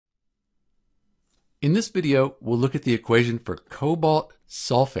In this video, we'll look at the equation for cobalt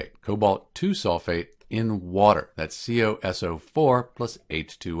sulfate, cobalt 2 sulfate in water. That's CoSO4 plus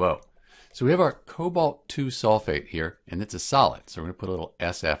H2O. So we have our cobalt 2 sulfate here, and it's a solid. So we're going to put a little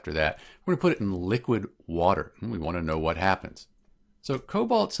S after that. We're going to put it in liquid water, and we want to know what happens. So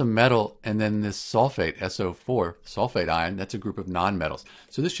cobalt's a metal, and then this sulfate, SO4, sulfate ion, that's a group of nonmetals.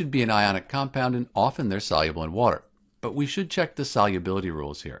 So this should be an ionic compound, and often they're soluble in water. But we should check the solubility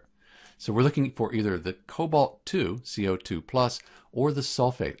rules here. So we're looking for either the cobalt 2, CO2 plus, or the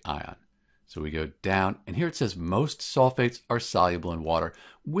sulfate ion. So we go down, and here it says most sulfates are soluble in water,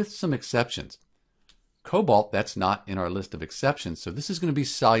 with some exceptions. Cobalt, that's not in our list of exceptions, so this is going to be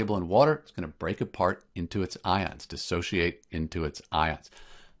soluble in water. It's going to break apart into its ions, dissociate into its ions.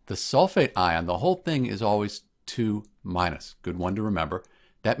 The sulfate ion, the whole thing is always 2 minus. Good one to remember.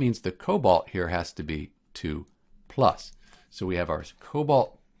 That means the cobalt here has to be 2 plus. So we have our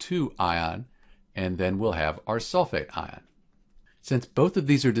cobalt 2 ion, and then we'll have our sulfate ion. Since both of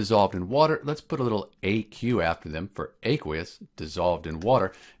these are dissolved in water, let's put a little AQ after them for aqueous, dissolved in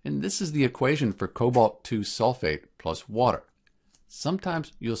water, and this is the equation for cobalt 2 sulfate plus water.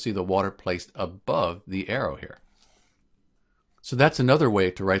 Sometimes you'll see the water placed above the arrow here. So that's another way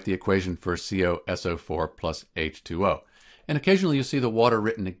to write the equation for CoSO4 plus H2O. And occasionally you'll see the water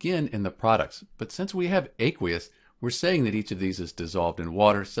written again in the products, but since we have aqueous, we're saying that each of these is dissolved in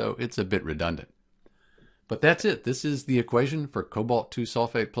water, so it's a bit redundant. But that's it. This is the equation for cobalt 2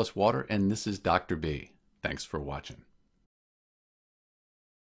 sulfate plus water, and this is Dr. B. Thanks for watching.